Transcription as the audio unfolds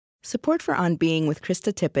Support for On Being with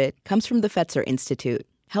Krista Tippett comes from the Fetzer Institute,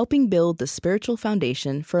 helping build the spiritual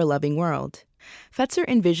foundation for a loving world. Fetzer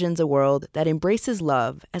envisions a world that embraces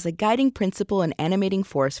love as a guiding principle and animating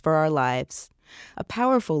force for our lives. A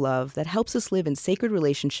powerful love that helps us live in sacred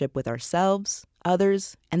relationship with ourselves,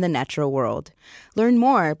 others, and the natural world. Learn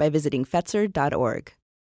more by visiting Fetzer.org.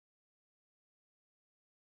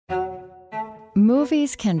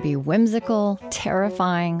 Movies can be whimsical,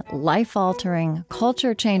 terrifying, life-altering,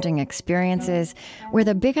 culture-changing experiences where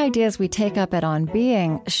the big ideas we take up at On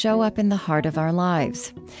Being show up in the heart of our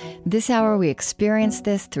lives. This hour we experience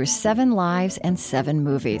this through 7 lives and 7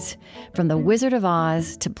 movies. From The Wizard of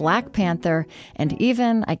Oz to Black Panther and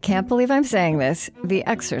even, I can't believe I'm saying this, The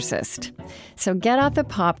Exorcist. So get out the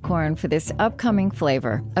popcorn for this upcoming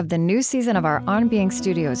flavor of the new season of our On Being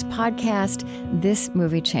Studios podcast, This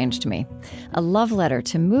Movie Changed Me. A love letter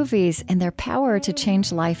to movies and their power to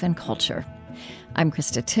change life and culture. I'm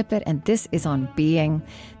Krista Tippett, and this is On Being.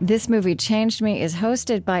 This Movie Changed Me is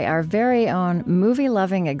hosted by our very own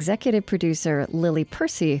movie-loving executive producer, Lily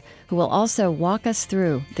Percy, who will also walk us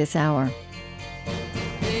through this hour.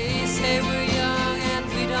 They say we're young and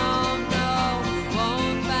we don't know. We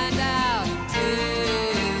won't find out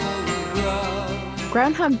till we grow.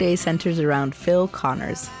 Groundhog Day centers around Phil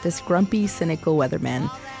Connors, this grumpy, cynical weatherman,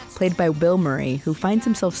 played by Bill Murray, who finds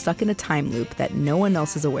himself stuck in a time loop that no one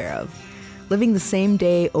else is aware of, living the same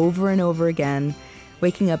day over and over again,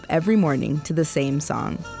 waking up every morning to the same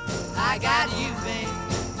song. I got you, babe.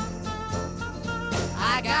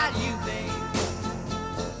 I got you, babe.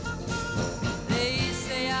 They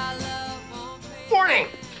say our love won't fade. Morning!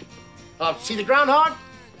 See the groundhog?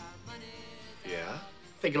 Yeah?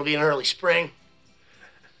 Think it'll be an early spring.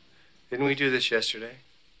 Didn't we do this yesterday?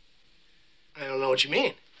 I don't know what you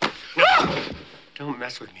mean. Don't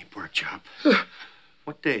mess with me, pork chop.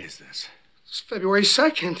 What day is this? It's February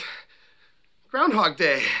 2nd. Groundhog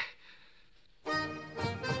Day.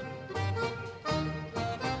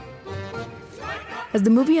 As the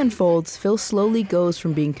movie unfolds, Phil slowly goes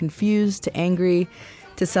from being confused to angry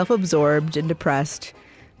to self-absorbed and depressed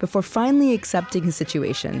before finally accepting his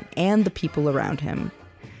situation and the people around him.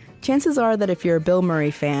 Chances are that if you're a Bill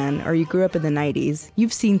Murray fan or you grew up in the 90s,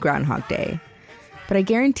 you've seen Groundhog Day. But I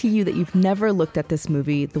guarantee you that you've never looked at this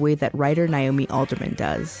movie the way that writer Naomi Alderman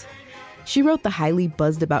does. She wrote the highly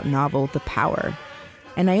buzzed-about novel The Power,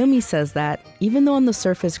 and Naomi says that, even though on the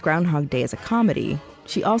surface Groundhog Day is a comedy,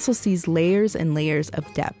 she also sees layers and layers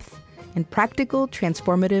of depth and practical,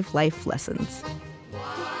 transformative life lessons.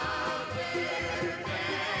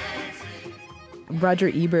 Roger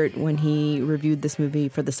Ebert, when he reviewed this movie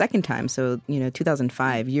for the second time, so,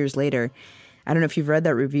 2005, years later, I don't know if you've read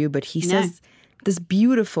that review, but he says this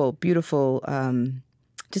beautiful, beautiful,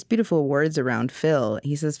 just beautiful words around Phil.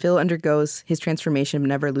 He says, Phil undergoes his transformation but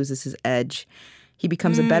never loses his edge. He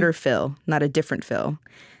becomes a better Phil, not a different Phil.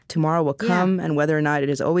 Tomorrow will come, and whether or not it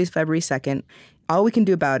is always February 2nd, all we can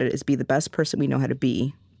do about it is be the best person we know how to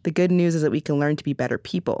be. The good news is that we can learn to be better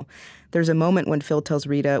people. There's a moment when Phil tells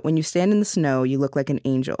Rita, when you stand in the snow, you look like an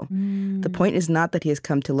angel. The point is not that he has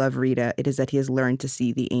come to love Rita. It is that he has learned to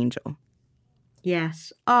see the angel.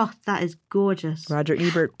 Yes. Oh, that is gorgeous. Roger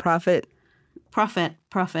Ebert, prophet,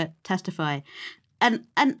 testify. And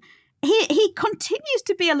he continues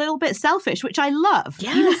to be a little bit selfish, which I love.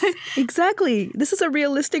 Yes, exactly. This is a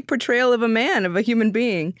realistic portrayal of a man, of a human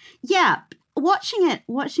being. Yeah. Watching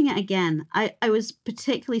it again, I was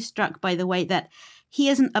particularly struck by the way that he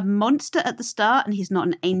isn't a monster at the start and he's not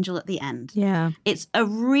an angel at the end. Yeah. It's a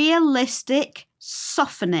realistic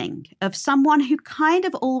softening of someone who kind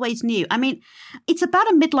of always knew. I mean, it's about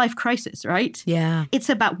a midlife crisis, right? Yeah. It's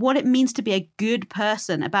about what it means to be a good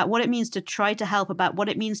person, about what it means to try to help, about what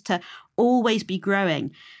it means to always be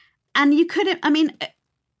growing. And you couldn't, I mean,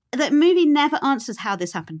 the movie never answers how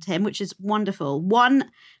this happened to him, which is wonderful. One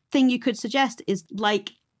thing you could suggest is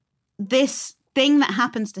like this thing that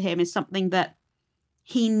happens to him is something that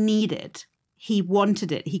he needed. He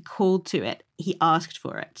wanted it. He called to it. He asked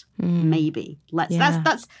for it. Maybe.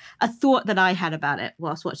 That's a thought that I had about it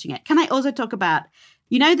whilst watching it. Can I also talk about,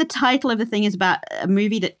 the title of the thing is about a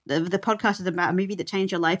movie that, the podcast is about a movie that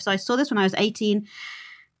changed your life. So I saw this when I was 18.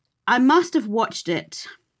 I must have watched it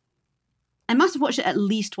at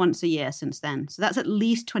least once a year since then. So that's at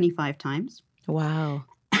least 25 times. Wow.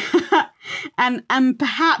 and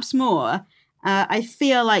perhaps more. I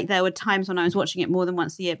feel like there were times when I was watching it more than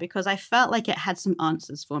once a year because I felt like it had some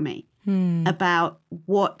answers for me about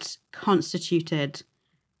what constituted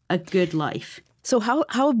a good life. So how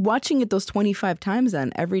watching it those 25 times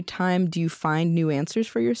then, every time do you find new answers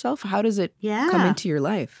for yourself? How does it come into your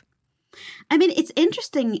life? I mean, it's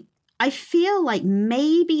interesting. I feel like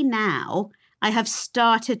maybe now I have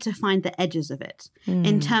started to find the edges of it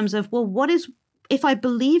in terms of, well, if I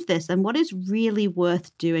believe this, then what is really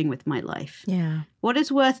worth doing with my life? Yeah. What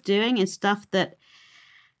is worth doing is stuff that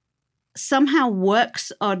somehow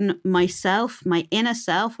works on myself, my inner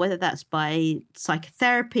self, whether that's by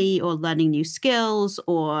psychotherapy or learning new skills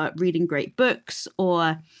or reading great books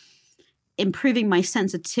or improving my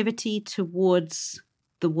sensitivity towards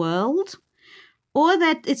the world, or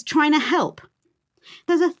that it's trying to help.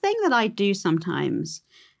 There's a thing that I do sometimes.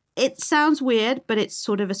 It sounds weird, but it's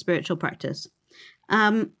sort of a spiritual practice.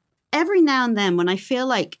 Every now and then when I feel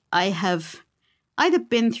like I have either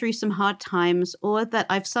been through some hard times or that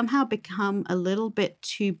I've somehow become a little bit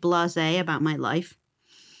too blasé about my life,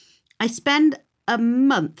 I spend a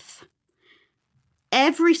month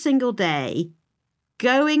every single day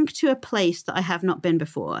going to a place that I have not been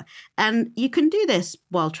before. And you can do this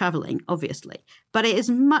while traveling, obviously, but it is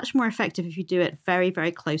much more effective if you do it very,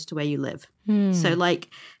 very close to where you live. So like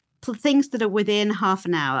things that are within half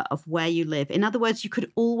an hour of where you live. In other words, you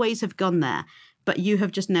could always have gone there, but you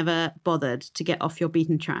have just never bothered to get off your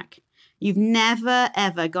beaten track. You've never,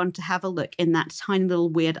 ever gone to have a look in that tiny little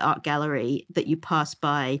weird art gallery that you pass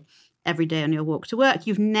by every day on your walk to work.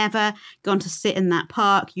 You've never gone to sit in that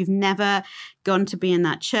park. You've never gone to be in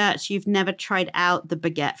that church. You've never tried out the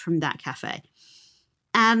baguette from that cafe.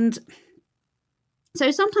 And so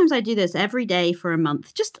sometimes I do this every day for a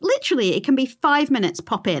month. Just literally, it can be 5 minutes,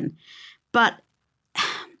 pop in. But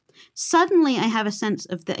suddenly I have a sense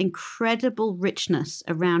of the incredible richness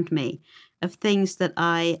around me of things that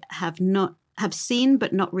I have seen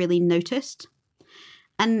but not really noticed.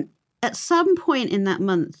 And at some point in that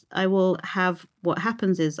month, I will have, what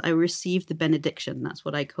happens is I receive the benediction. That's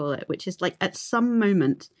what I call it, which is like at some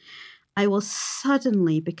moment, I will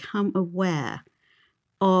suddenly become aware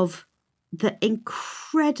of the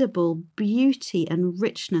incredible beauty and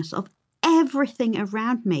richness of everything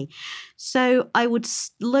around me. So I would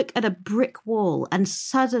look at a brick wall and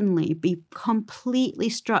suddenly be completely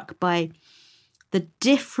struck by the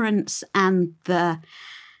difference and the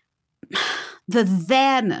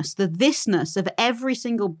there-ness, the thisness of every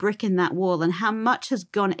single brick in that wall and how much has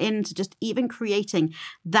gone into just even creating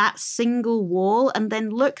that single wall. And then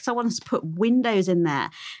look, someone has put windows in there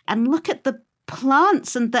and look at the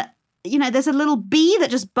plants and the, you know, there's a little bee that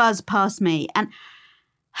just buzzed past me. And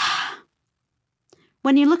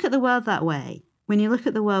when you look at the world that way, when you look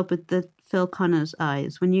at the world with the Phil Connors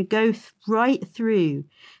eyes, when you go right through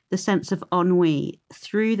the sense of ennui,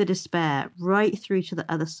 through the despair, right through to the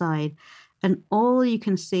other side, and all you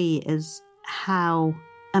can see is how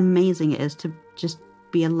amazing it is to just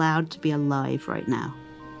be allowed to be alive right now.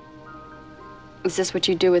 Is this what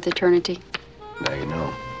you do with eternity? Now you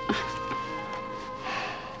know.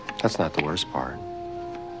 That's not the worst part.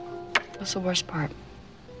 What's the worst part?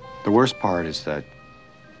 The worst part is that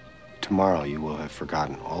tomorrow you will have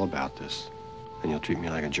forgotten all about this, and you'll treat me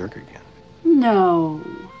like a jerk again. No.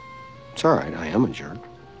 It's all right, I am a jerk.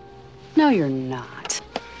 No, you're not.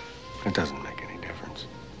 It doesn't make any difference.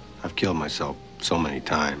 I've killed myself so many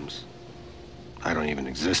times, I don't even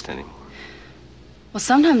exist anymore. Well,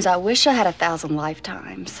 sometimes I wish I had 1,000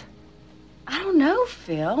 lifetimes. I don't know,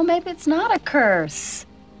 Phil. Maybe it's not a curse.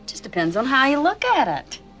 Just depends on how you look at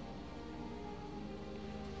it.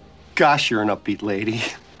 Gosh, you're an upbeat lady.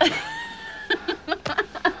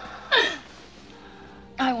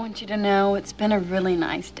 I want you to know it's been a really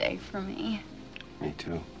nice day for me. Me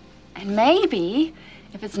too. And maybe,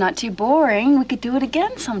 if it's not too boring, we could do it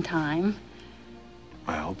again sometime.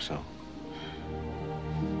 I hope so.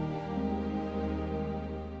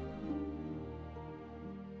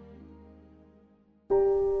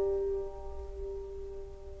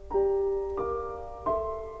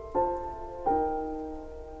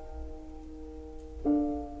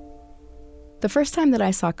 The first time that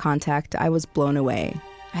I saw Contact, I was blown away.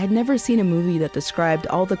 I had never seen a movie that described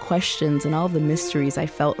all the questions and all the mysteries I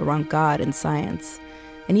felt around God and science,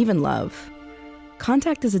 and even love.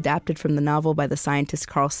 Contact is adapted from the novel by the scientist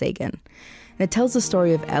Carl Sagan, and it tells the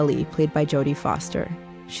story of Ellie, played by Jodie Foster.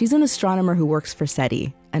 She's an astronomer who works for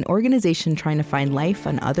SETI, an organization trying to find life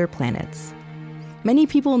on other planets. Many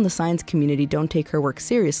people in the science community don't take her work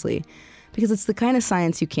seriously, because it's the kind of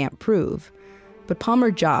science you can't prove. But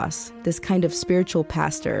Palmer Joss, this kind of spiritual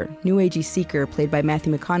pastor, New Agey seeker played by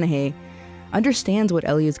Matthew McConaughey, understands what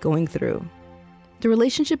Ellie is going through. The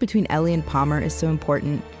relationship between Ellie and Palmer is so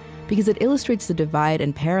important because it illustrates the divide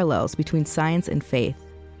and parallels between science and faith.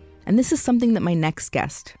 And this is something that my next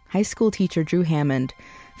guest, high school teacher Drew Hammond,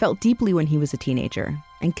 felt deeply when he was a teenager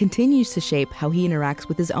and continues to shape how he interacts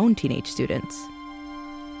with his own teenage students.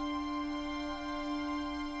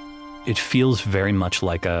 it feels very much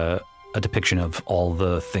like a depiction of all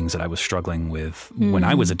the things that I was struggling with when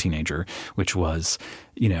I was a teenager, which was,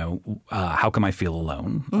 how come I feel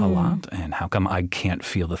alone a lot? And how come I can't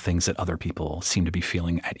feel the things that other people seem to be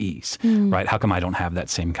feeling at ease, right? How come I don't have that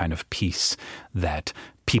same kind of peace that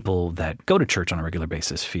people that go to church on a regular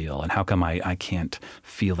basis feel? And how come I can't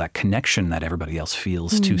feel that connection that everybody else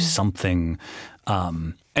feels to something?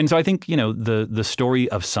 And so I think, the story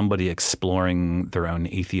of somebody exploring their own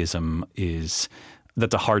atheism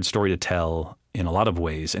that's a hard story to tell in a lot of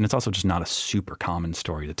ways. And it's also just not a super common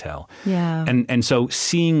story to tell. Yeah. And so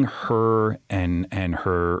seeing her and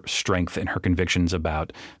her strength and her convictions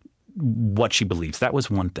about what she believes, that was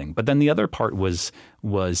one thing. But then the other part was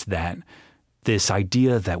that this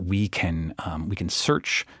idea that we can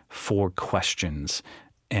search for questions.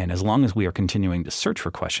 And as long as we are continuing to search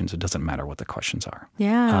for questions, it doesn't matter what the questions are.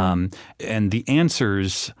 Yeah. And the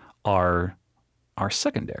answers are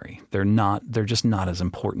secondary. They're just not as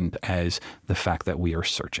important as the fact that we are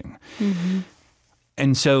searching.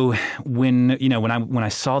 And so when I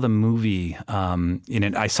saw the movie,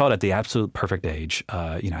 I saw it at the absolute perfect age.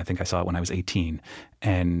 I think I saw it when I was 18,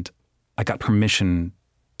 and I got permission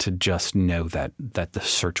to just know that the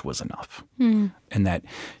search was enough, and that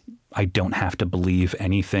I don't have to believe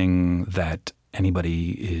anything that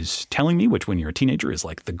anybody is telling me, which when you're a teenager is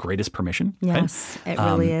like the greatest permission. Yes, right? It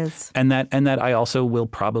really is. And that I also will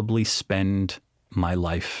probably spend my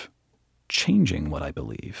life changing what I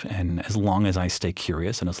believe. And as long as I stay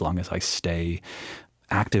curious and as long as I stay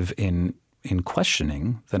active in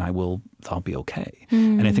questioning, then I'll be okay.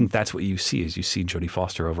 And I think that's what you see is you see Jodie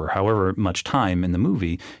Foster over however much time in the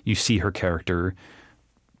movie, you see her character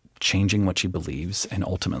changing what she believes and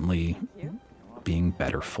ultimately being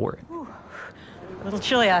better for it. A little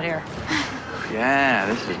chilly out here. Yeah,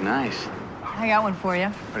 this is nice. I got one for you.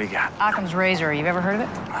 What do you got? Occam's Razor. You've ever heard of it?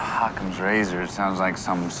 Occam's Razor. It sounds like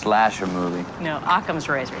some slasher movie. No, Occam's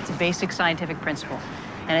Razor. It's a basic scientific principle.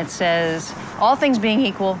 And it says, all things being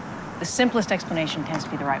equal, the simplest explanation tends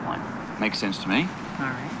to be the right one. Makes sense to me. All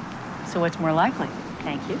right. So what's more likely?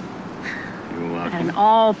 Thank you. You're welcome. An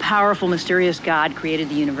all-powerful, mysterious God created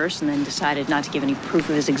the universe and then decided not to give any proof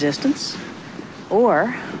of his existence.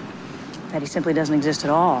 Or that he simply doesn't exist at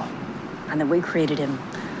all, and that we created him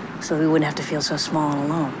so we wouldn't have to feel so small and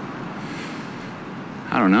alone.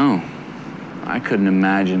 I don't know. I couldn't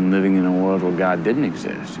imagine living in a world where God didn't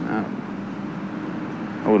exist, I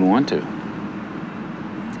wouldn't want to.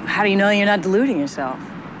 How do you know you're not deluding yourself?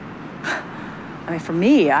 I mean, for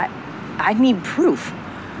me, I'd need proof.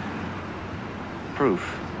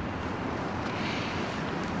 Proof?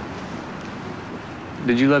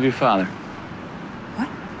 Did you love your father?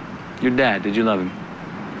 Your dad, did you love him?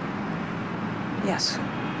 Yes,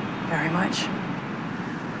 very much.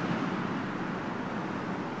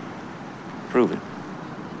 Prove it.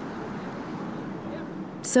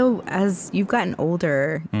 So as you've gotten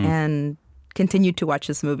older and continued to watch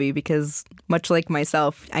this movie, because much like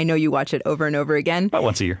myself, I know you watch it over and over again. About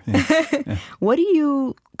once a year. Yeah. What do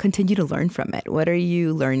you continue to learn from it? What are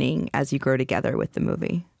you learning as you grow together with the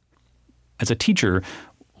movie? As a teacher,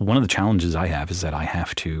 one of the challenges I have is that I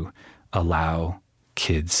have to allow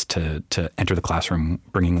kids to enter the classroom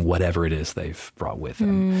bringing whatever it is they've brought with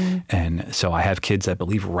them. And so I have kids that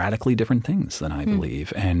believe radically different things than I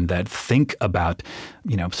believe and that think about,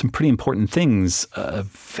 some pretty important things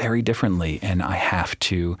very differently. And I have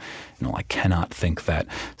to, I cannot think that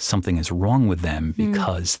something is wrong with them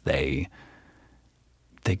because they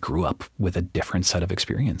grew up with a different set of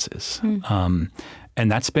experiences.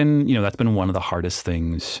 And that's been one of the hardest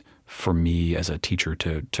things for me as a teacher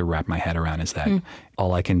to wrap my head around is that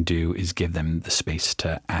all I can do is give them the space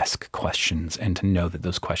to ask questions and to know that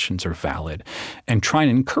those questions are valid and try and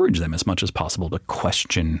encourage them as much as possible to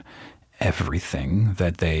question everything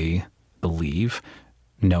that they believe,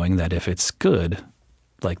 knowing that if it's good,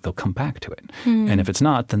 they'll come back to it. And if it's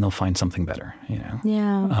not, then they'll find something better,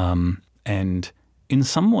 Yeah. And in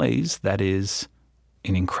some ways that is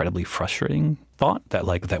an incredibly frustrating thought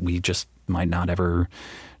that we just might not ever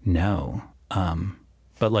know.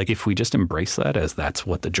 But if we just embrace that as that's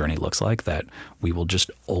what the journey looks like, that we will just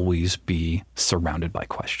always be surrounded by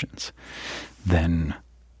questions, then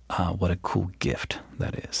what a cool gift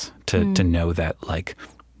that is to know that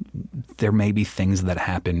there may be things that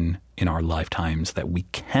happen in our lifetimes that we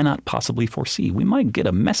cannot possibly foresee. We might get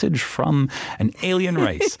a message from an alien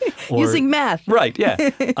race. Or, using math. Right, yeah.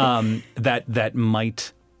 That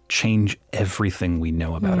might change everything we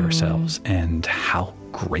know about ourselves. And how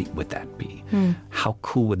great would that be? How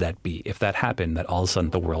cool would that be if that happened, that all of a sudden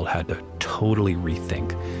the world had to totally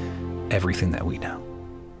rethink everything that we know?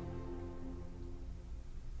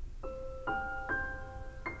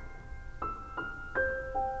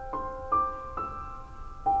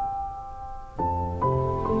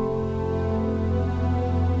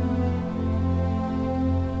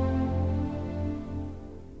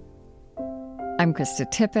 I'm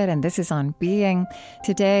Krista Tippett, and this is On Being.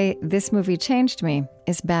 Today, This Movie Changed Me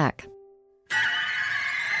is back.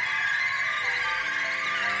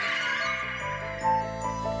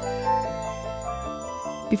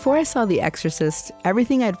 Before I saw The Exorcist,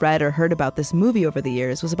 everything I'd read or heard about this movie over the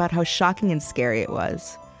years was about how shocking and scary it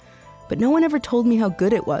was. But no one ever told me how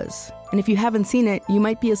good it was. And if you haven't seen it, you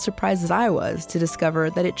might be as surprised as I was to discover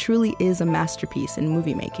that it truly is a masterpiece in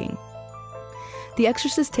movie making. The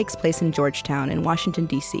Exorcist takes place in Georgetown in Washington,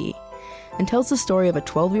 D.C., and tells the story of a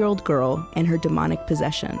 12-year-old girl and her demonic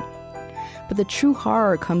possession. But the true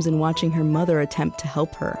horror comes in watching her mother attempt to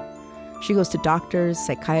help her. She goes to doctors,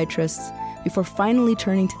 psychiatrists, before finally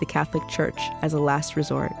turning to the Catholic Church as a last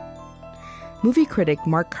resort. Movie critic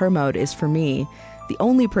Mark Kermode is, for me, the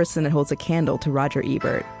only person that holds a candle to Roger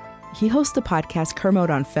Ebert. He hosts the podcast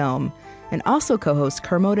Kermode On Film and also co-hosts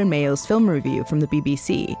Kermode and Mayo's film review from the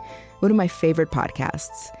BBC, one of my favorite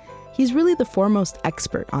podcasts. He's really the foremost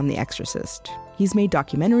expert on The Exorcist. He's made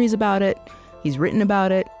documentaries about it, he's written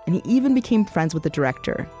about it, and he even became friends with the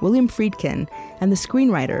director, William Friedkin, and the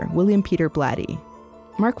screenwriter, William Peter Blatty.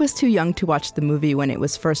 Mark was too young to watch the movie when it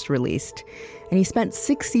was first released, and he spent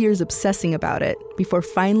 6 years obsessing about it before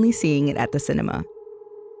finally seeing it at the cinema.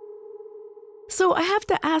 So I have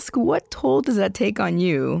to ask, what toll does that take on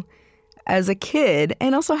you as a kid?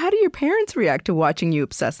 And also, how do your parents react to watching you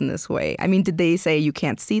obsess in this way? I mean, did they say you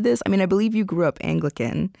can't see this? I mean, I believe you grew up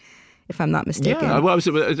Anglican, if I'm not mistaken. Yeah, well, I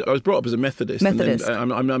was brought up as a Methodist. Methodist.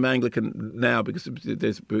 And then I'm Anglican now because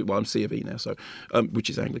I'm C of E now, so which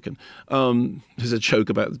is Anglican. There's a joke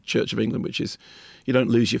about the Church of England, which is you don't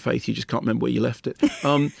lose your faith, you just can't remember where you left it.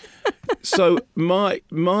 So my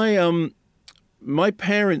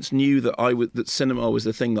parents knew that cinema was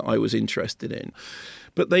the thing that I was interested in.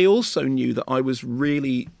 But they also knew that I was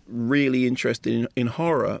really, really interested in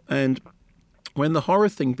horror. And when the horror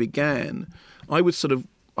thing began,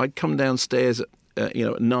 I'd come downstairs at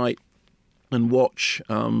night and watch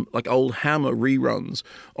like old Hammer reruns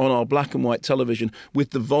on our black and white television with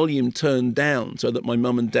the volume turned down so that my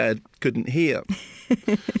mum and dad couldn't hear.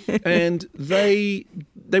 And they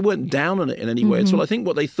weren't down on it in any way. Mm-hmm. So I think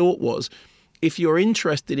what they thought was, if you're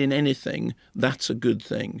interested in anything, that's a good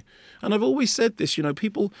thing. And I've always said this,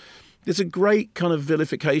 people, there's a great kind of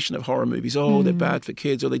vilification of horror movies. Oh, they're bad for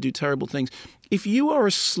kids, or they do terrible things. If you are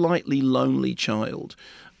a slightly lonely child,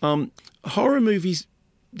 horror movies,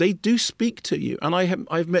 they do speak to you. And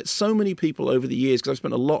I've met so many people over the years, because I've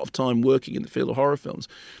spent a lot of time working in the field of horror films,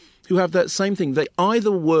 who have that same thing. They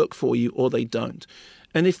either work for you or they don't.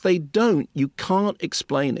 And if they don't, you can't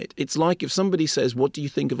explain it. It's like if somebody says, what do you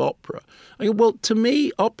think of opera? I go, well, to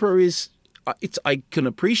me, opera is, I can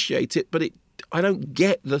appreciate it, but I don't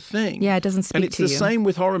get the thing. Yeah, it doesn't speak to you. And it's the same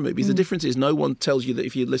with horror movies. The difference is no one tells you that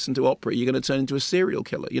if you listen to opera, you're going to turn into a serial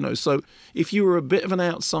killer. So if you were a bit of an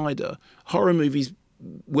outsider, horror movies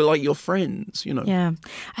were like your friends, Yeah.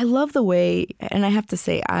 I love the way, and I have to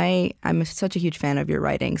say, I'm such a huge fan of your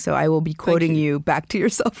writing, so I will be quoting you back to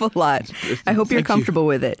yourself a lot. I hope you're comfortable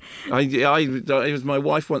with it. As my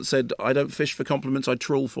wife once said, I don't fish for compliments, I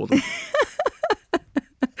trawl for them.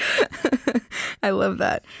 I love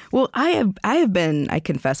that. Well, I have been, I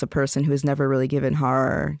confess, a person who has never really given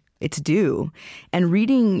horror its due. And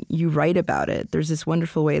reading you write about it, there's this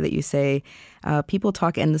wonderful way that you say, people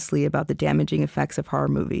talk endlessly about the damaging effects of horror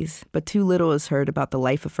movies, but too little is heard about the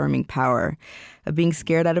life-affirming power of being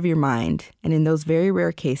scared out of your mind, and in those very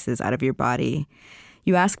rare cases, out of your body.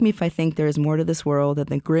 You ask me if I think there is more to this world than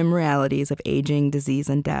the grim realities of aging, disease,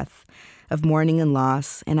 and death, of mourning and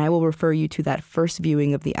loss, and I will refer you to that first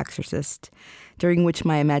viewing of The Exorcist, during which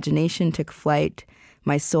my imagination took flight,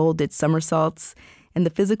 my soul did somersaults, and the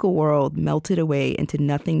physical world melted away into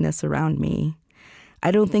nothingness around me.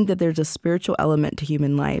 I don't think that there's a spiritual element to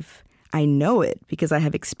human life. I know it because I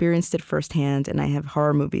have experienced it firsthand, and I have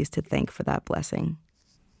horror movies to thank for that blessing.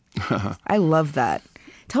 I love that.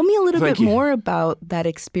 Tell me a little bit more about that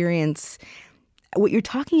experience, what you're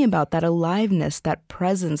talking about, that aliveness, that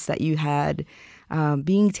presence that you had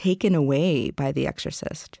being taken away by The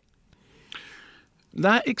Exorcist.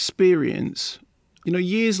 That experience,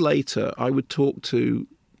 years later, I would talk to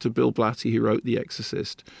Bill Blatty, who wrote The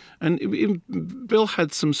Exorcist, and Bill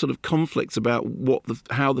had some sort of conflicts about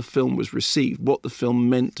how the film was received, what the film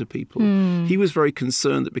meant to people. He was very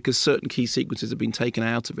concerned that because certain key sequences had been taken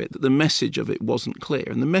out of it, that the message of it wasn't clear.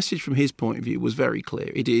 And the message from his point of view was very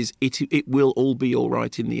clear. It will all be all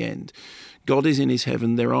right in the end. God is in his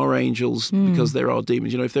heaven. There are angels because there are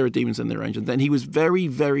demons. If there are demons, then there are angels. Then he was very,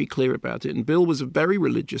 very clear about it. And Bill was a very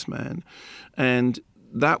religious man, and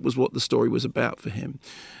that was what the story was about for him.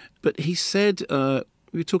 But he said,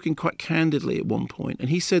 we were talking quite candidly at one point, and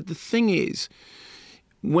he said, the thing is,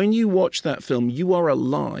 when you watch that film, you are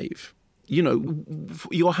alive. You know,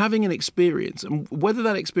 you're having an experience, and whether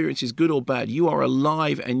that experience is good or bad, you are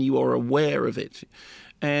alive and you are aware of it.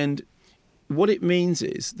 And what it means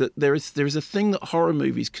is that there is a thing that horror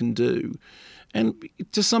movies can do, and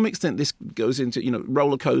to some extent this goes into, you know,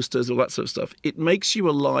 roller coasters, all that sort of stuff. It makes you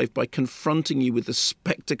alive by confronting you with the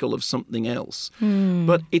spectacle of something else.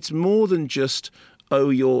 But it's more than just, oh,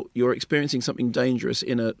 you're experiencing something dangerous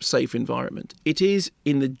in a safe environment. It is,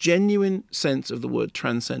 in the genuine sense of the word,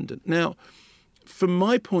 transcendent. Now, from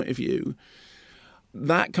my point of view,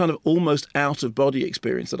 that kind of almost out-of-body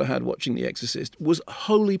experience that I had watching The Exorcist was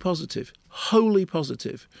wholly positive,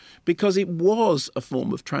 because it was a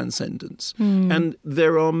form of transcendence. And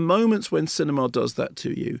there are moments when cinema does that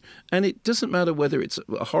to you, and it doesn't matter whether it's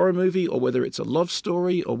a horror movie or whether it's a love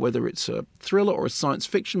story or whether it's a thriller or a science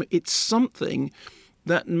fiction. It's something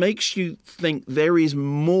that makes you think there is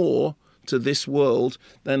more to this world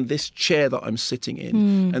than this chair that I'm sitting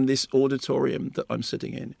in and this auditorium that I'm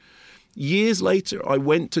sitting in. Years later, I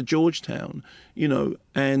went to Georgetown, you know,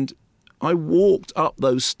 and I walked up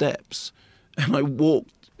those steps and I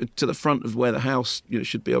walked to the front of where the house, you know,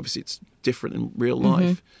 should be. Obviously, it's different in real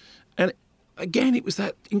life. And again, it was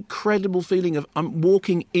that incredible feeling of I'm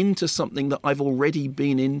walking into something that I've already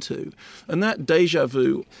been into. And that déjà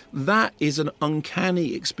vu, that is an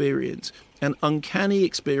uncanny experience. And uncanny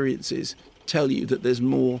experiences tell you that there's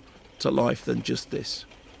more to life than just this.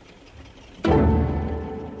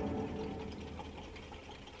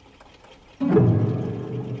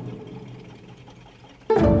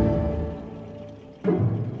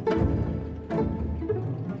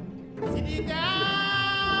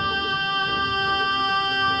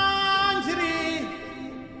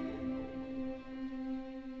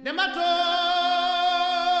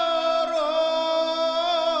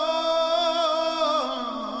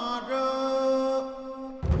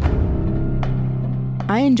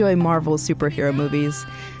 I enjoy Marvel's superhero movies,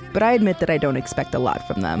 but I admit that I don't expect a lot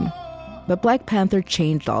from them. But Black Panther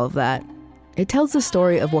changed all of that. It tells the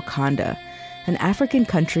story of Wakanda, an African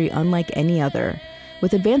country unlike any other,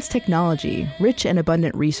 with advanced technology, rich and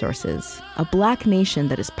abundant resources, a Black nation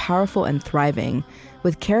that is powerful and thriving,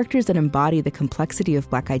 with characters that embody the complexity of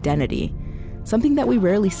Black identity, something that we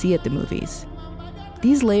rarely see at the movies.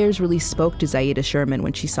 These layers really spoke to Zahida Sherman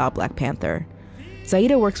when she saw Black Panther.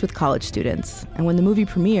 Zahida works with college students, and when the movie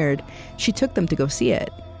premiered, she took them to go see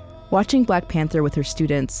it. Watching Black Panther with her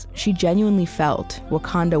students, she genuinely felt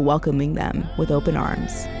Wakanda welcoming them with open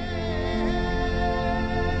arms.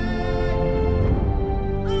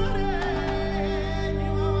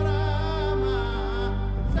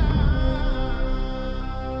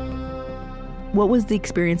 What was the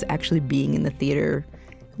experience actually being in the theater,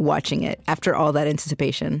 watching it, after all that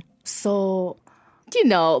anticipation? So, you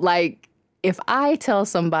know, like, if I tell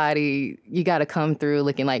somebody you got to come through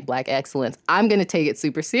looking like Black excellence, I'm going to take it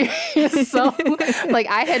super serious. So, like,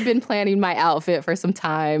 I had been planning my outfit for some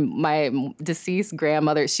time. My deceased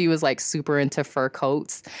grandmother, she was, like, super into fur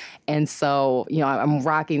coats. And so, you know, I'm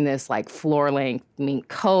rocking this, like, floor-length mink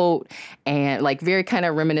coat and, like, very kind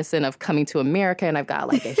of reminiscent of Coming to America. And I've got,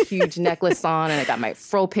 like, a huge necklace on and I got my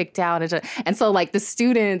fro picked out. And so, like, the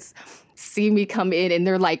students see me come in and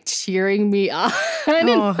they're like cheering me on and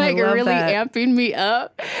like really amping me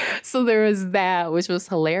up. So there was that, which was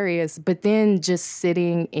hilarious. But then just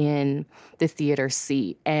sitting in the theater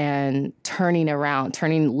seat and turning around,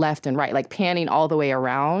 turning left and right, like panning all the way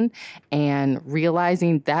around and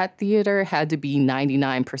realizing that theater had to be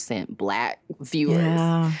 99% Black viewers.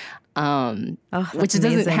 Yeah. Which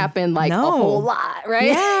doesn't happen like a whole lot, right?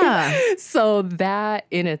 Yeah. So that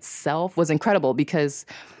in itself was incredible because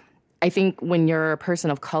I think when you're a person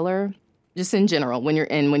of color, just in general, when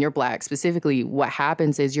you're Black specifically, what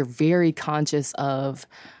happens is you're very conscious of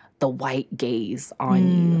the white gaze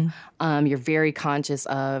on you. You're very conscious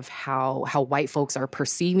of how white folks are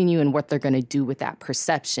perceiving you and what they're going to do with that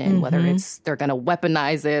perception, whether it's they're going to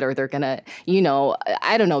weaponize it or they're going to, you know,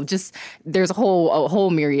 I don't know, just there's a whole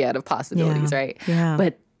myriad of possibilities, right? Yeah.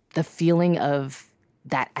 But the feeling of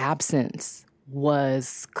that absence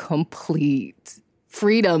was complete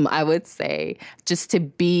freedom, I would say, just to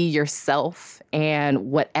be yourself and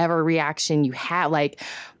whatever reaction you have. Like,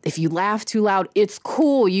 if you laugh too loud, it's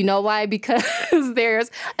cool. You know why? Because there's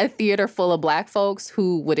a theater full of Black folks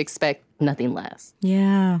who would expect nothing less.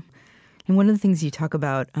 Yeah. And one of the things you talk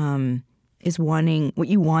about is wanting what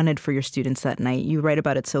you wanted for your students that night. You write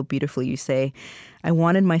about it so beautifully. You say, I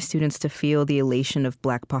wanted my students to feel the elation of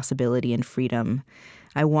Black possibility and freedom.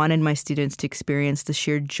 I wanted my students to experience the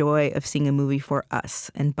sheer joy of seeing a movie for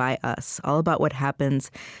us and by us, all about what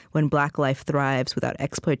happens when Black life thrives without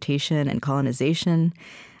exploitation and colonization.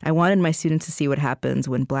 I wanted my students to see what happens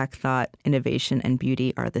when Black thought, innovation, and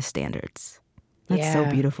beauty are the standards. That's so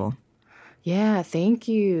beautiful. Yeah, thank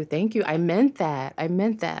you. Thank you. I meant that.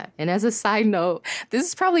 And as a side note, this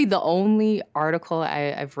is probably the only article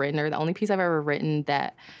I've written, or the only piece I've ever written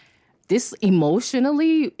that this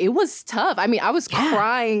emotionally, it was tough. I mean, I was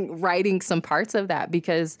crying writing some parts of that,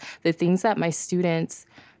 because the things that my students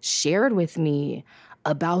shared with me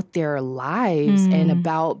about their lives and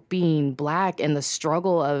about being Black and the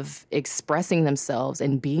struggle of expressing themselves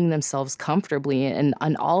and being themselves comfortably, and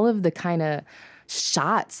all of the kind of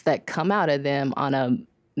shots that come out of them on a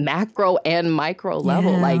macro and micro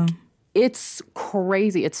level. Like, it's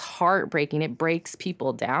crazy. It's heartbreaking. It breaks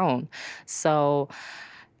people down. So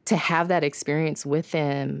to have that experience with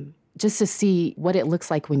them, just to see what it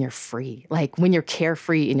looks like when you're free, like when you're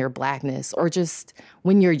carefree in your Blackness, or just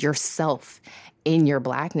when you're yourself in your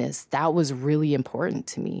Blackness, that was really important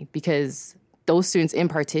to me, because those students in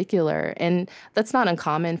particular, and that's not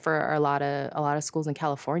uncommon for a lot of schools in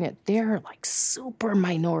California, they're like super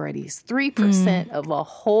minorities, 3% of a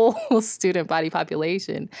whole student body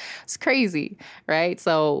population. It's crazy, right?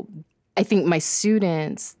 So I think my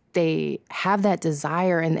students, they have that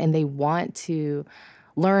desire, and they want to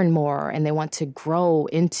learn more, and they want to grow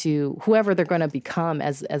into whoever they're going to become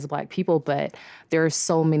as Black people, but there are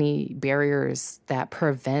so many barriers that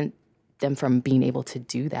prevent them from being able to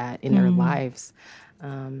do that in their lives.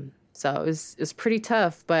 So it was pretty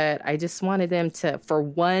tough, but I just wanted them to, for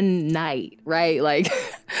one night, right? Like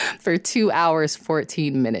for 2 hours,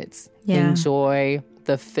 14 minutes, enjoy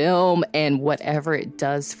the film and whatever it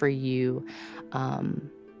does for you,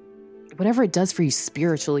 whatever it does for you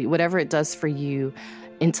spiritually, whatever it does for you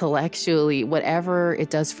intellectually, whatever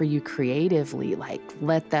it does for you creatively, like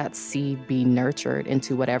let that seed be nurtured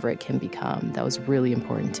into whatever it can become. That was really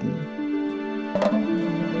important to me.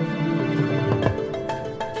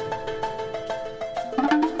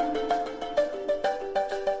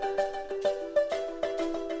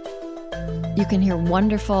 You can hear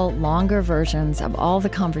wonderful, longer versions of all the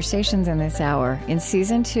conversations in this hour in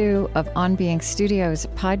Season 2 of On Being Studios'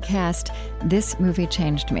 podcast, This Movie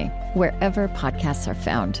Changed Me, wherever podcasts are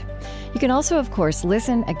found. You can also, of course,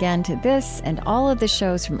 listen again to this and all of the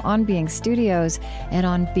shows from On Being Studios at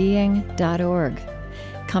onbeing.org.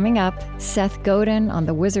 Coming up, Seth Godin on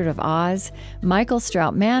The Wizard of Oz, Michael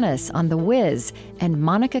Strout-Manis on The Wiz, and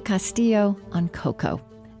Monica Castillo on Coco.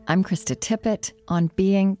 I'm Krista Tippett. On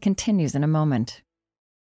Being continues in a moment.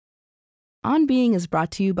 On Being is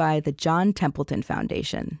brought to you by the John Templeton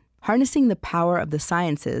Foundation, harnessing the power of the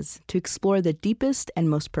sciences to explore the deepest and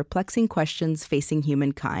most perplexing questions facing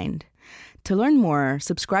humankind. To learn more,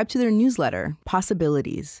 subscribe to their newsletter,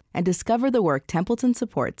 Possibilities, and discover the work Templeton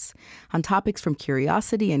supports on topics from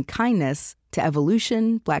curiosity and kindness to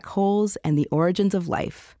evolution, black holes, and the origins of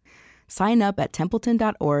life. Sign up at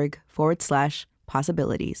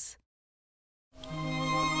templeton.org/possibilities.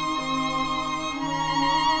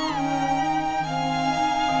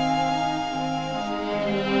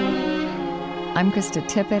 I'm Krista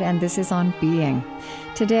Tippett, and this is On Being.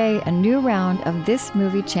 Today, a new round of This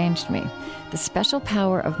Movie Changed Me, the special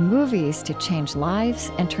power of movies to change lives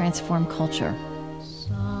and transform culture.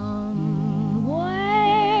 Somewhere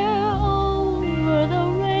over the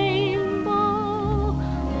rainbow,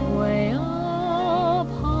 way up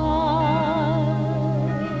high.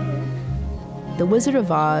 The Wizard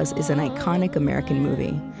of Oz is an iconic American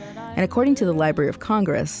movie, and according to the Library of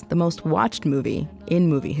Congress, the most watched movie in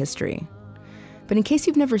movie history. But in case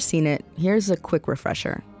you've never seen it, here's a quick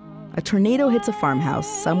refresher. A tornado hits a farmhouse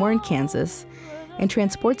somewhere in Kansas and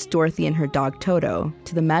transports Dorothy and her dog Toto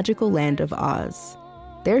to the magical land of Oz.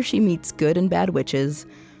 There she meets good and bad witches,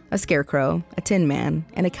 a scarecrow, a tin man,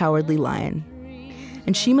 and a cowardly lion.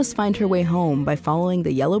 And she must find her way home by following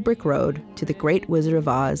the yellow brick road to the great Wizard of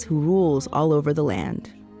Oz who rules all over the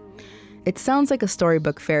land. It sounds like a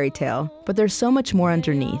storybook fairy tale, but there's so much more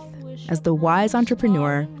underneath, as the wise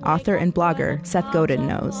entrepreneur, author, and blogger Seth Godin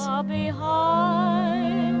knows.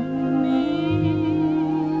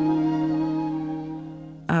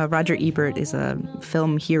 Roger Ebert is a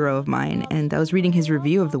film hero of mine, and I was reading his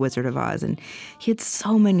review of The Wizard of Oz, and he had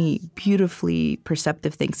so many beautifully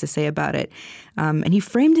perceptive things to say about it. And he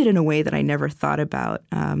framed it in a way that I never thought about.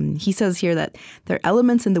 He says here that there are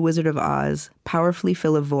elements in The Wizard of Oz powerfully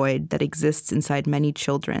fill a void that exists inside many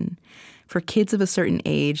children. For kids of a certain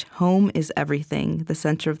age, home is everything, the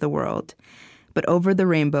center of the world. But over the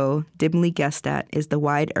rainbow, dimly guessed at, is the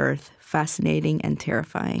wide earth, fascinating and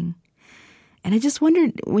terrifying. And I just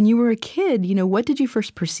wondered, when you were a kid, what did you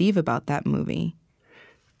first perceive about that movie?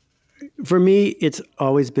 For me, it's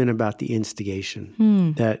always been about the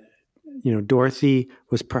instigation that, Dorothy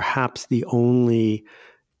was perhaps the only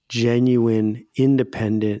genuine,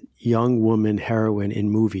 independent young woman heroine in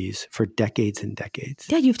movies for decades and decades.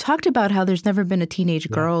 Yeah, you've talked about how there's never been a teenage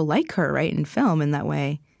girl like her, right, in film in that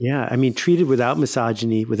way. Yeah, I mean, treated without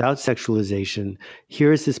misogyny, without sexualization.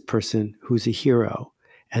 Here's this person who's a hero.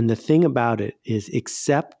 And the thing about it is,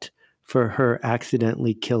 except for her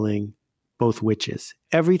accidentally killing both witches,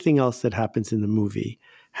 everything else that happens in the movie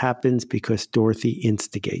happens because Dorothy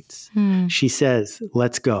instigates. She says,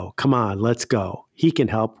 let's go. Come on, let's go. He can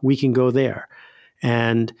help. We can go there.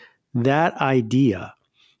 And that idea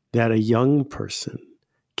that a young person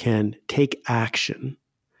can take action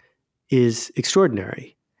is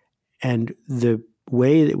extraordinary. And the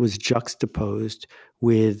way it was juxtaposed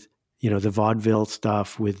with, the vaudeville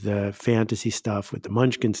stuff, with the fantasy stuff, with the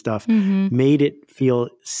Munchkin stuff, made it feel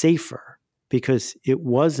safer because it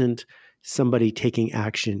wasn't somebody taking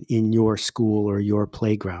action in your school or your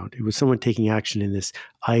playground. It was someone taking action in this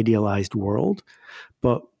idealized world.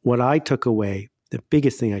 But what I took away, the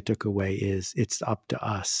biggest thing I took away is it's up to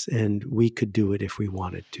us, and we could do it if we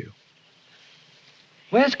wanted to.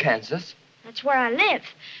 Where's Kansas? That's where I live.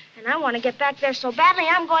 And I want to get back there so badly,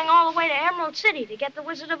 I'm going all the way to Emerald City to get the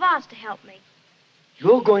Wizard of Oz to help me.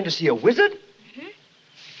 You're going to see a wizard? Mm-hmm.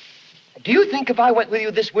 Do you think if I went with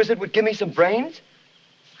you, this wizard would give me some brains?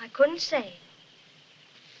 I couldn't say.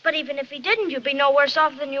 But even if he didn't, you'd be no worse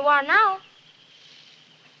off than you are now.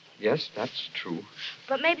 Yes, that's true.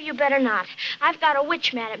 But maybe you better not. I've got a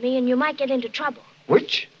witch mad at me, and you might get into trouble.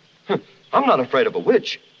 Witch? I'm not afraid of a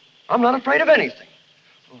witch. I'm not afraid of anything.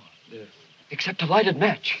 Except a lighted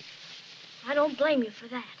match. I don't blame you for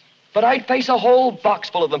that. But I'd face a whole box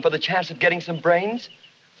full of them for the chance of getting some brains.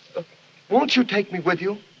 Won't you take me with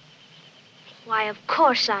you? Why, of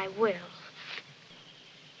course I will.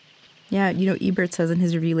 Yeah, Ebert says in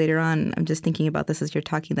his review later on, I'm just thinking about this as you're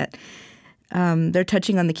talking, that they're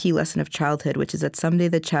touching on the key lesson of childhood, which is that someday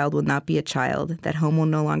the child will not be a child, that home will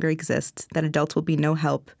no longer exist, that adults will be no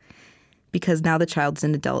help, because now the child's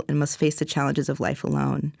an adult and must face the challenges of life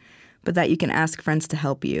alone, but that you can ask friends to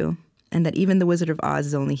help you, and that even the Wizard of Oz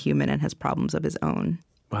is only human and has problems of his own.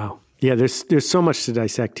 Wow. Yeah, there's so much to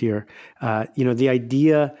dissect here. The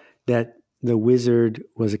idea that the wizard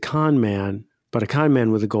was a con man, but a con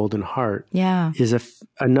man with a golden heart, is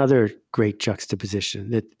another great juxtaposition.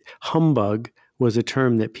 That humbug was a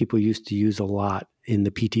term that people used to use a lot in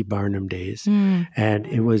the P.T. Barnum days. And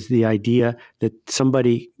it was the idea that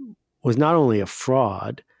somebody was not only a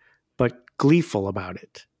fraud, but gleeful about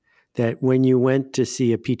it. That when you went to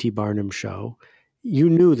see a P.T. Barnum show, you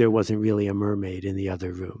knew there wasn't really a mermaid in the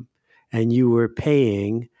other room. And you were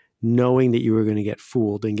paying knowing that you were going to get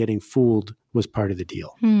fooled, and getting fooled was part of the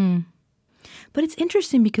deal. But it's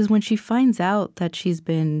interesting because when she finds out that she's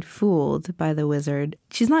been fooled by the wizard,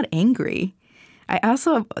 she's not angry.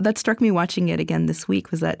 That struck me watching it again this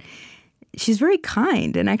week, was that she's very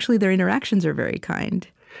kind, and actually their interactions are very kind.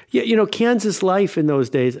 Yeah, Kansas life in those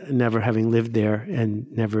days, never having lived there and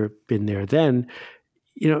never been there then,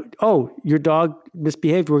 oh, your dog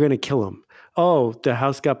misbehaved, we're going to kill him. Oh, the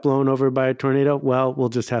house got blown over by a tornado. Well, we'll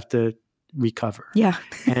just have to recover. Yeah.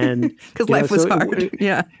 And because life was hard.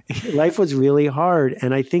 Yeah. Life was really hard.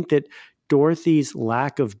 And I think that Dorothy's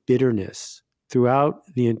lack of bitterness throughout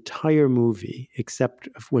the entire movie, except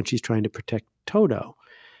when she's trying to protect Toto,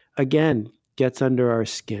 again, gets under our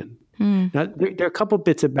skin. Now, there are a couple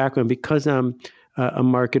bits of background because I'm a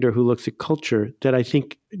marketer who looks at culture that I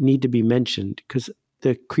think need to be mentioned, because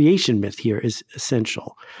the creation myth here is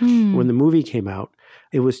essential. When the movie came out,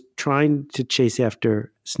 it was trying to chase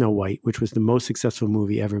after Snow White, which was the most successful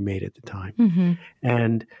movie ever made at the time.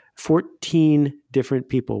 And 14 different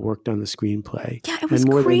people worked on the screenplay. Yeah, it was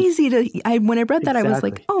crazy. When I read that, I was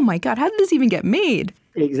like, oh my God, how did this even get made?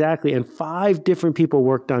 Exactly. And 5 different people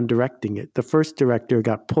worked on directing it. The first director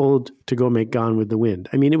got pulled to go make Gone with the Wind.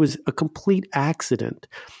 I mean, it was a complete accident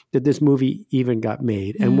that this movie even got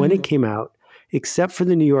made. And when it came out, except for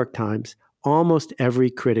the New York Times, almost every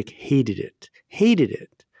critic hated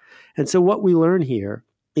it. And so what we learn here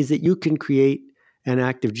is that you can create an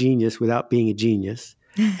act of genius without being a genius,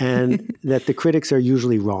 and that the critics are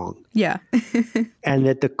usually wrong. Yeah. And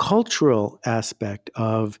that the cultural aspect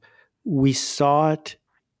of, we saw it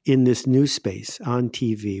in this new space on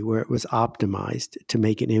TV where it was optimized to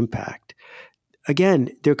make an impact. Again,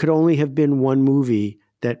 there could only have been one movie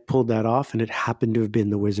that pulled that off, and it happened to have been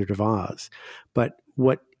The Wizard of Oz. But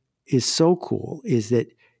what is so cool is that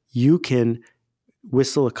you can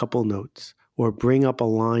whistle a couple notes or bring up a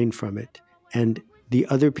line from it and the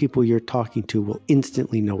other people you're talking to will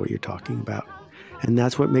instantly know what you're talking about. And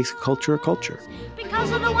that's what makes a culture.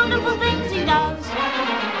 Because of the wonderful things he does.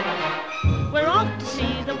 We're off to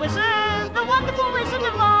see the wizard, the wonderful Wizard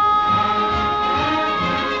of Oz.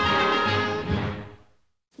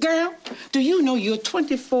 Girl, do you know you're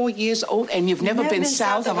 24 years old and you've never been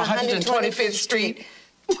south of 125th Street?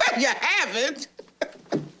 Well, you haven't.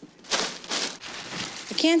 I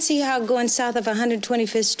can't see how going south of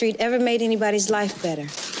 125th Street ever made anybody's life better.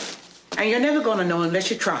 And you're never gonna know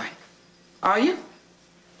unless you try. Are you?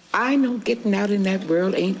 I know getting out in that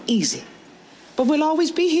world ain't easy. But we'll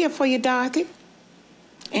always be here for you, Dorothy.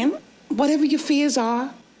 And whatever your fears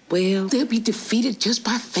are, well, they'll be defeated just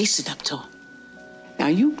by facing up to them. Now,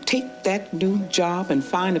 you take that new job and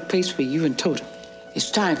find a place for you and Toto.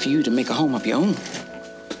 It's time for you to make a home of your own.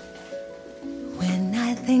 When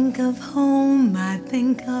I think of home, I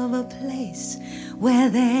think of a place where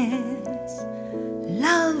there's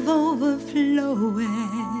love overflowing.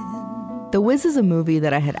 The Wiz is a movie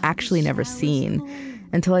that I had actually never seen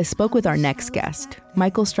until I spoke with our next guest,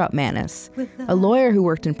 Michael Strautmanis, a lawyer who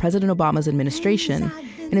worked in President Obama's administration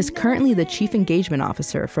and is currently the chief engagement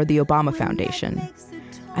officer for the Obama Foundation.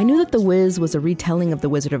 I knew that The Wiz was a retelling of the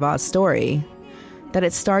Wizard of Oz story, that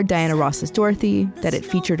it starred Diana Ross as Dorothy, that it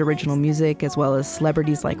featured original music as well as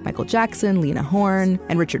celebrities like Michael Jackson, Lena Horne,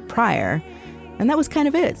 and Richard Pryor, and that was kind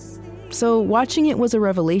of it. So watching it was a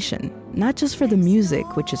revelation, not just for the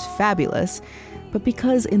music, which is fabulous, but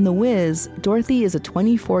because in The Wiz, Dorothy is a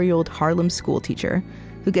 24-year-old Harlem schoolteacher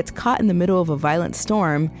who gets caught in the middle of a violent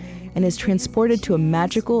storm and is transported to a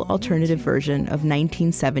magical alternative version of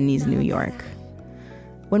 1970s New York.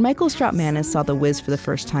 When Michael Strautmanis saw The Wiz for the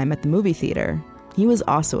first time at the movie theater, he was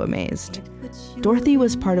also amazed. Dorothy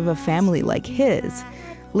was part of a family like his,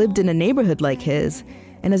 lived in a neighborhood like his,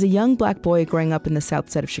 and as a young black boy growing up in the South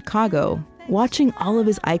Side of Chicago, watching all of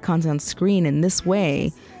his icons on screen in this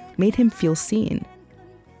way made him feel seen.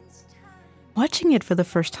 Watching it for the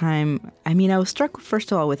first time, I was struck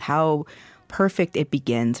first of all with how perfect it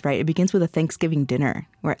begins, right? It begins with a Thanksgiving dinner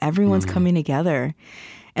where everyone's coming together.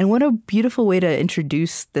 And what a beautiful way to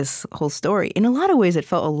introduce this whole story. In a lot of ways, it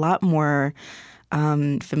felt a lot more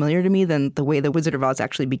familiar to me than the way The Wizard of Oz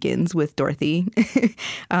actually begins with Dorothy,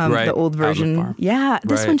 the old version. Yeah,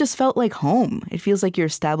 this one just felt like home. It feels like you're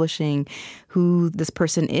establishing who this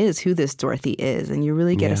person is, who this Dorothy is, and you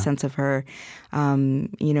really get a sense of her,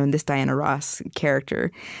 in this Diana Ross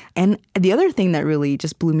character. And the other thing that really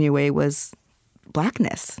just blew me away was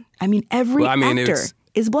blackness. Every actor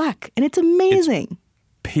is black, and it's amazing. It's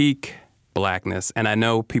peak blackness, and I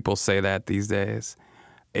know people say that these days.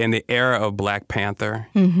 In the era of Black Panther,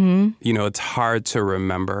 it's hard to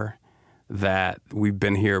remember that we've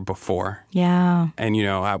been here before. Yeah. And,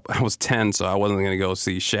 I was 10, so I wasn't going to go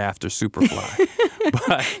see Shaft or Superfly.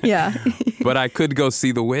 but I could go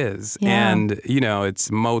see The Wiz. Yeah. And, it's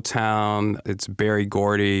Motown, it's Berry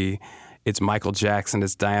Gordy, it's Michael Jackson,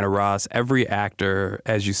 it's Diana Ross. Every actor,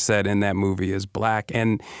 as you said, in that movie is black.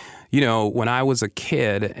 And, when I was a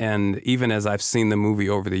kid, and even as I've seen the movie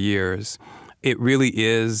over the years, it really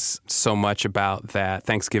is so much about that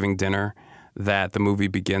Thanksgiving dinner that the movie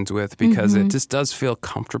begins with, because it just does feel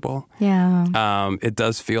comfortable. Yeah. It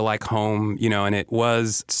does feel like home, and it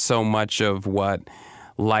was so much of what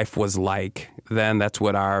life was like then. That's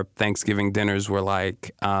what our Thanksgiving dinners were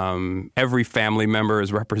like. Every family member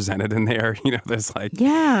is represented in there. There's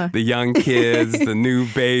the young kids, the new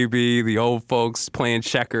baby, the old folks playing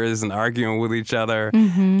checkers and arguing with each other.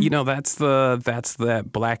 That's that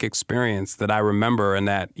black experience that I remember, and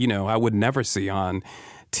that, I would never see on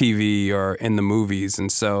TV or in the movies. And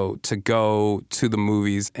so to go to the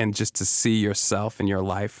movies and just to see yourself and your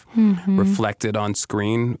life reflected on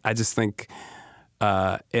screen, I just think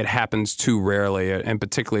it happens too rarely, and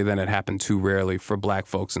particularly then it happened too rarely for black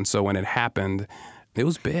folks. And so when it happened, it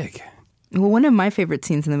was big. Well, one of my favorite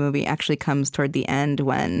scenes in the movie actually comes toward the end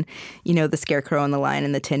when, the Scarecrow and the Lion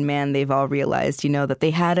and the Tin Man, they've all realized, that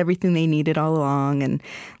they had everything they needed all along. And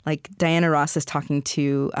Diana Ross is talking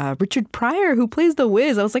to Richard Pryor, who plays the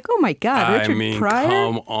Wiz. I was like, oh my God, Richard Pryor?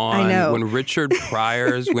 Come on. I know. When Richard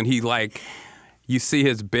Pryor's, when he you see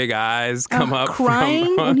his big eyes come up.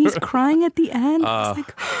 Crying, and he's crying at the end. I was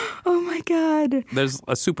like, oh my God. There's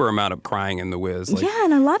a super amount of crying in The Wiz.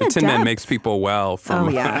 And a lot of The Tin Man makes people well from... Oh,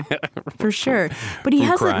 yeah, for sure. But he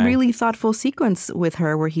has crying. a really thoughtful sequence with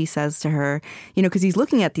her where he says to her, because he's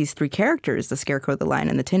looking at these three characters, the Scarecrow, the Lion,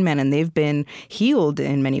 and the Tin Man, and they've been healed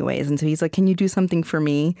in many ways. And so he's like, can you do something for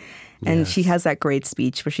me? And she has that great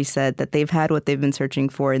speech where she said that they've had what they've been searching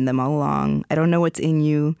for in them all along. I don't know what's in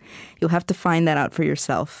you. You'll have to find that out for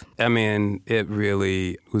yourself. I mean, it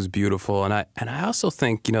really was beautiful. And I also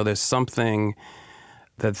think, there's something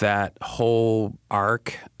that whole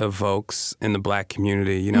arc evokes in the Black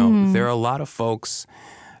community. There are a lot of folks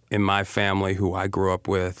in my family who I grew up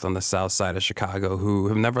with on the south side of Chicago who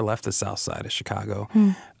have never left the south side of Chicago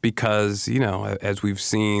because, as we've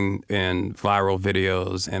seen in viral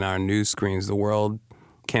videos and our news screens, the world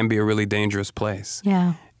can be a really dangerous place.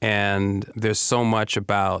 Yeah. And there's so much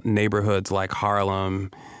about neighborhoods like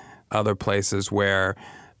Harlem, other places where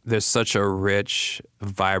there's such a rich,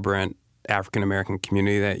 vibrant African-American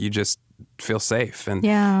community that you just feel safe. And,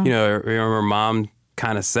 I remember Mom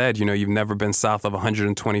kind of said, you've never been south of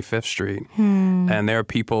 125th Street. And there are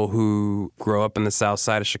people who grow up in the south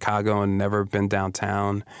side of Chicago and never been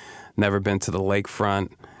downtown, never been to the lakefront.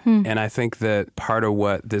 And I think that part of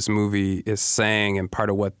what this movie is saying and part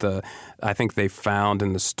of what I think they found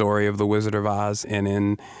in the story of The Wizard of Oz and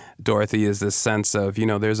in Dorothy is this sense of,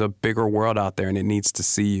 there's a bigger world out there and it needs to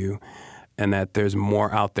see you and that there's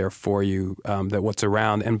more out there for you than what's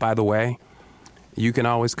around. And by the way, you can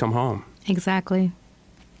always come home. Exactly.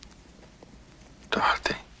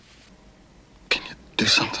 Dorothy, can you do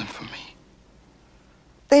something for me?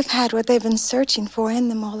 They've had what they've been searching for in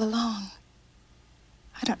them all along.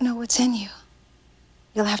 I don't know what's in you.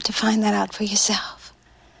 You'll have to find that out for yourself.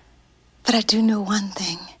 But I do know one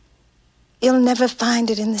thing. You'll never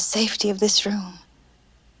find it in the safety of this room.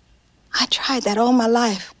 I tried that all my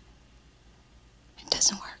life. It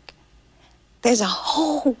doesn't work. There's a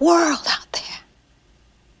whole world out there.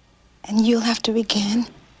 And you'll have to begin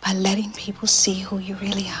by letting people see who you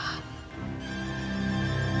really are.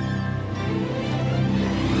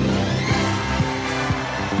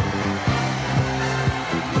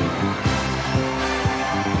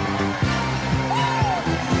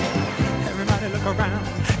 Everybody look around,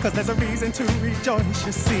 'cause there's a reason to rejoice,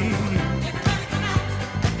 you see. Everybody come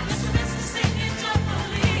out, listen to singing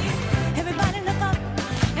joyfully. Everybody look up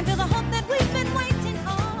and feel the hope that we've been waiting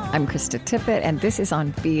on. I'm Krista Tippett, and this is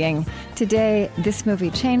On Being. Today, This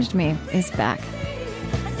Movie Changed Me is back.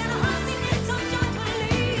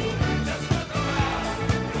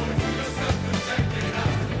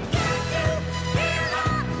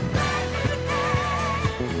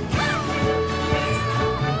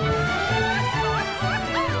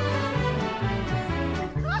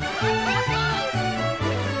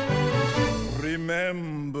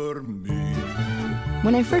 Remember me.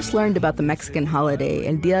 When I first learned about the Mexican holiday,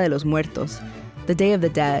 El Día de los Muertos, the Day of the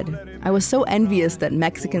Dead, I was so envious that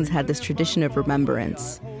Mexicans had this tradition of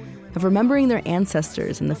remembrance, of remembering their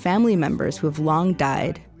ancestors and the family members who have long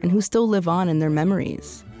died and who still live on in their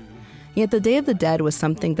memories. Yet the Day of the Dead was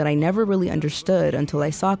something that I never really understood until I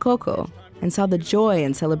saw Coco and saw the joy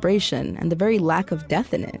and celebration and the very lack of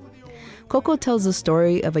death in it. Coco tells the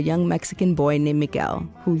story of a young Mexican boy named Miguel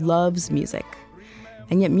who loves music.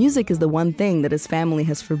 And yet music is the one thing that his family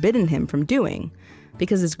has forbidden him from doing,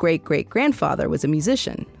 because his great-great-grandfather was a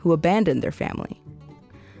musician who abandoned their family.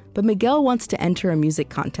 But Miguel wants to enter a music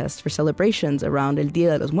contest for celebrations around El Día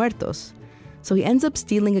de los Muertos, so he ends up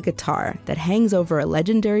stealing a guitar that hangs over a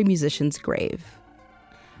legendary musician's grave.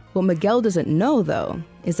 What Miguel doesn't know, though,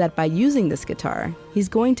 is that by using this guitar, he's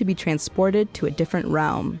going to be transported to a different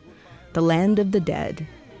realm, the land of the dead.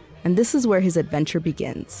 And this is where his adventure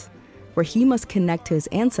begins, where he must connect to his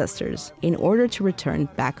ancestors in order to return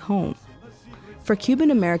back home. For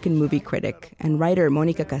Cuban-American movie critic and writer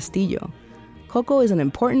Mónica Castillo, Coco is an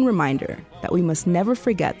important reminder that we must never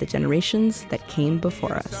forget the generations that came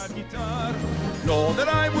before us. Know that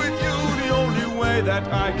I'm with you the only way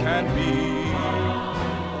that I can be.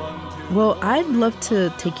 Well, I'd love to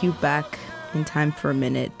take you back in time for a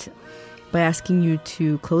minute by asking you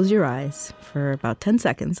to close your eyes for about 10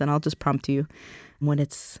 seconds, and I'll just prompt you when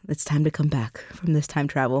it's time to come back from this time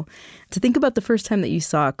travel, to think about the first time that you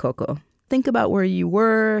saw Coco. Think about where you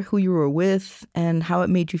were, who you were with, and how it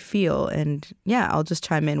made you feel. And yeah, I'll just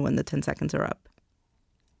chime in when the 10 seconds are up.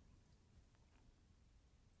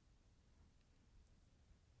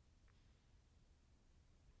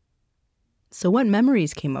 So what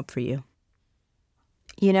memories came up for you?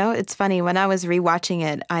 You know, it's funny. When I was rewatching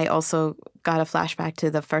it, I also got a flashback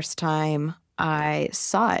to the first time I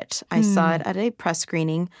saw it. I saw it at a press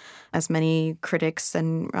screening, as many critics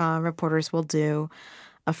and reporters will do.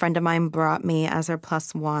 A friend of mine brought me as her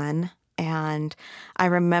plus one, and I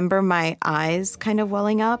remember my eyes kind of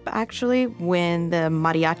welling up, actually, when the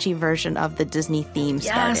mariachi version of the Disney theme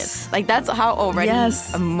started. Like, that's how already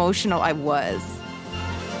emotional I was.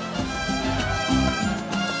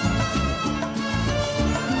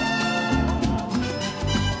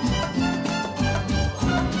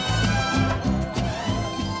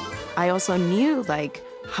 I also knew like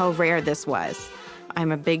how rare this was.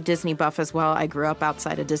 I'm a big Disney buff as well. I grew up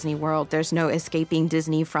outside of Disney World. There's no escaping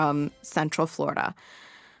Disney from Central Florida.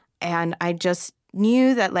 And I just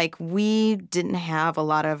knew that like we didn't have a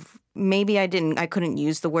lot of, maybe I couldn't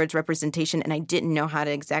use the words representation, and I didn't know how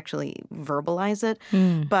to exactly verbalize it.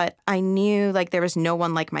 But I knew like there was no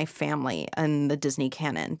one like my family in the Disney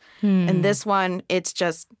canon. And this one, it's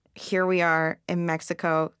just, here we are in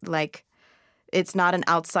Mexico, like it's not an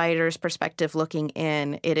outsider's perspective looking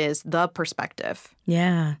in. It is the perspective.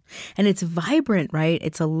 Yeah. And it's vibrant, right?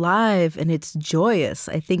 It's alive and it's joyous.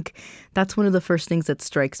 I think that's one of the first things that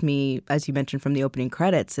strikes me, as you mentioned from the opening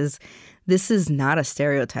credits, is this is not a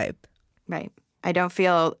stereotype. Right. I don't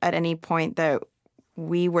feel at any point that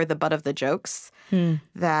we were the butt of the jokes,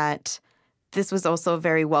 that this was also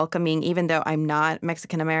very welcoming, even though I'm not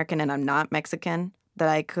Mexican-American and I'm not Mexican, that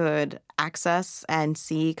I could access and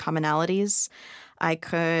see commonalities. I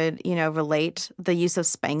could, relate the use of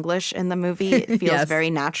Spanglish in the movie. It feels Yes. very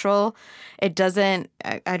natural. It doesn't,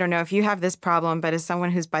 I don't know if you have this problem, but as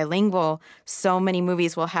someone who's bilingual, so many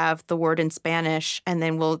movies will have the word in Spanish and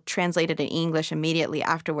then we'll translate it in English immediately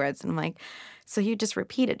afterwards. And I'm like, so you just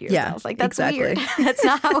repeated yourself. Yeah, Like, that's exactly. weird. That's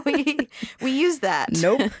not how we use that.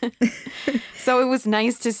 Nope. So it was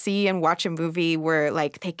nice to see and watch a movie where,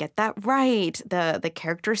 like, they get that right. The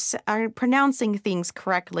characters are pronouncing things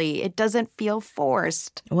correctly. It doesn't feel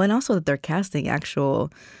forced. Well, and also that they're casting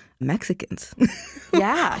actual Mexicans.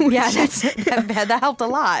 Yeah. Yeah, that helped a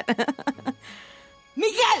lot.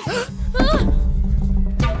 Miguel!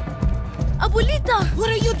 Abuelita! What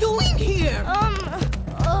are you doing here?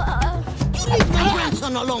 You leave my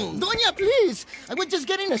grandson alone. Doña, please. I was just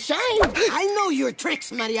getting a shine. I know your tricks,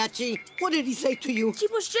 Mariachi. What did he say to you? He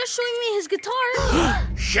was just showing me his guitar.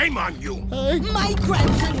 Shame on you. My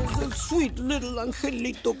grandson is a sweet little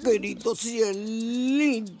angelito querido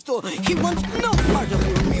cielito. He wants no part of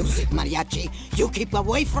your music, Mariachi. You keep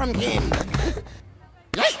away from him.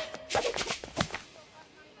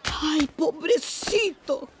 Ay,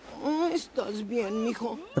 pobrecito. ¿Estás bien,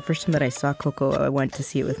 mijo? The first time that I saw Coco, I went to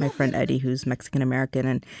see it with my friend Eddie, who's Mexican-American,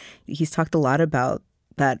 and he's talked a lot about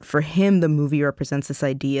that. For him, the movie represents this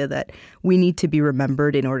idea that we need to be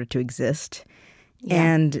remembered in order to exist. Yeah.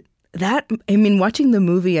 And that, watching the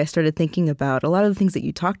movie, I started thinking about a lot of the things that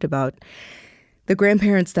you talked about. The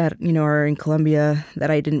grandparents that, are in Colombia that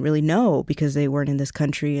I didn't really know because they weren't in this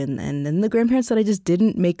country. And then the grandparents that I just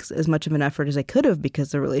didn't make as much of an effort as I could have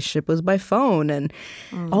because the relationship was by phone. And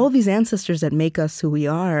all of these ancestors that make us who we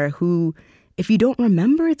are, who, if you don't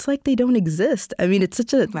remember, it's like they don't exist. It's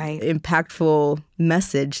such a impactful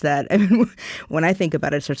message that, when I think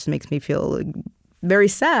about it, it starts to make me feel very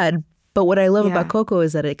sad. But what I love about Coco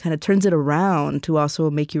is that it kind of turns it around to also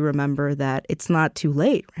make you remember that it's not too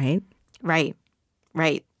late, right?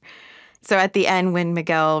 Right. So at the end, when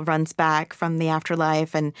Miguel runs back from the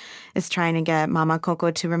afterlife and is trying to get Mama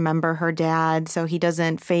Coco to remember her dad so he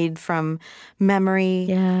doesn't fade from memory,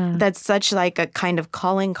 that's such like a kind of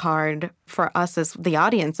calling card for us as the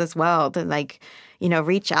audience as well, to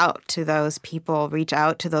reach out to those people, reach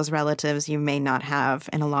out to those relatives you may not have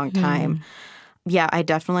in a long time. Yeah, I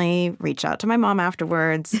definitely reached out to my mom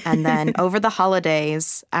afterwards. And then over the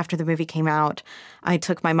holidays, after the movie came out, I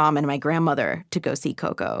took my mom and my grandmother to go see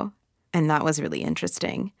Coco. And that was really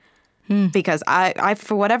interesting because I,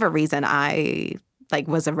 for whatever reason, I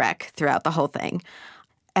was a wreck throughout the whole thing.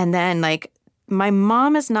 And then my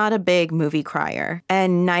mom is not a big movie crier,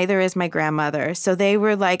 and neither is my grandmother. So they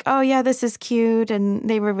were like, oh, yeah, this is cute. And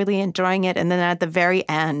they were really enjoying it. And then at the very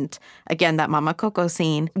end, again, that Mama Coco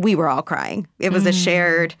scene, we were all crying. It was a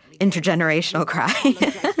shared intergenerational cry.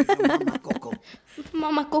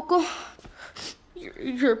 Mama Coco,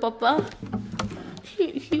 your papa,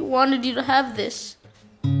 he wanted you to have this.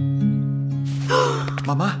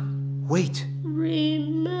 Mama, wait.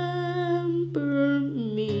 Remember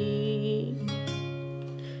me.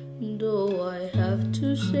 Though I have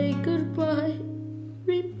to say goodbye,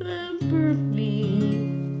 remember me.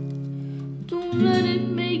 Don't let it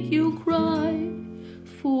make you cry,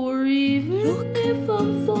 for even if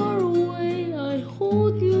I'm far away, I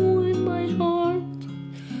hold you in my heart.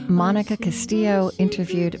 Monica Castillo,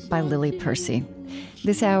 interviewed by Lily Percy.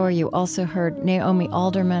 This hour, you also heard Naomi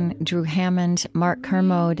Alderman, Drew Hammond, Mark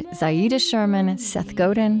Kermode, Zahida Sherman, Seth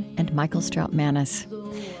Godin, and Michael Strout-Manis.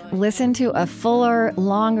 Listen to a fuller,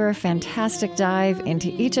 longer, fantastic dive into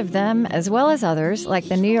each of them, as well as others, like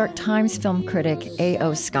the New York Times film critic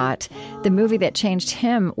A.O. Scott. The movie that changed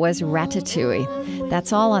him was Ratatouille.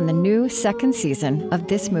 That's all on the new second season of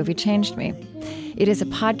This Movie Changed Me. It is a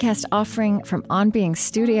podcast offering from On Being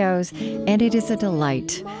Studios, and it is a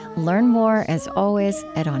delight. Learn more, as always,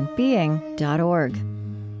 at onbeing.org.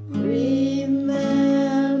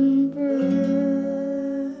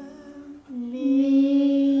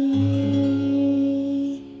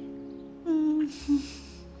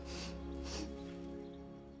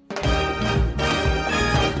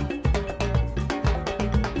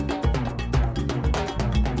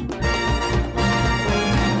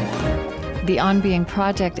 The On Being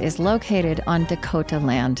Project is located on Dakota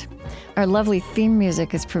land. Our lovely theme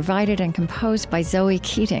music is provided and composed by Zoe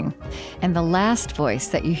Keating. And the last voice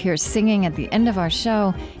that you hear singing at the end of our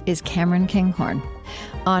show is Cameron Kinghorn.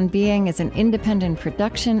 On Being is an independent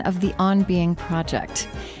production of the On Being Project.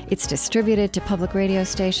 It's distributed to public radio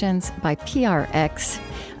stations by PRX.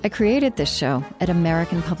 I created this show at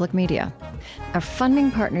American Public Media. Our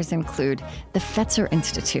funding partners include the Fetzer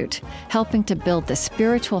Institute, helping to build the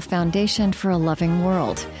spiritual foundation for a loving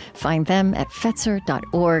world. Find them at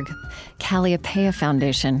fetzer.org. Calliopeia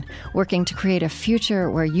Foundation, working to create a future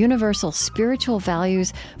where universal spiritual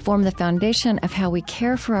values form the foundation of how we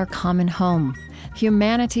care for our common home.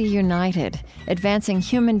 Humanity United, advancing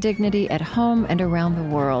human dignity at home and around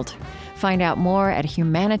the world. Find out more at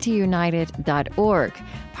humanityunited.org,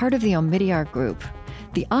 part of the Omidyar Group.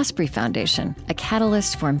 The Osprey Foundation, a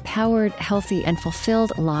catalyst for empowered, healthy, and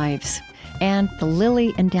fulfilled lives. And the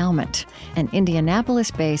Lilly Endowment, an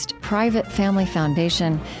Indianapolis-based private family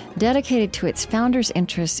foundation dedicated to its founders'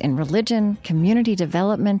 interests in religion, community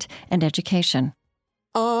development, and education.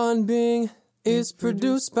 On Being is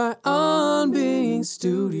produced by On Being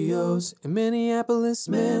Studios in Minneapolis,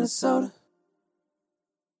 Minnesota.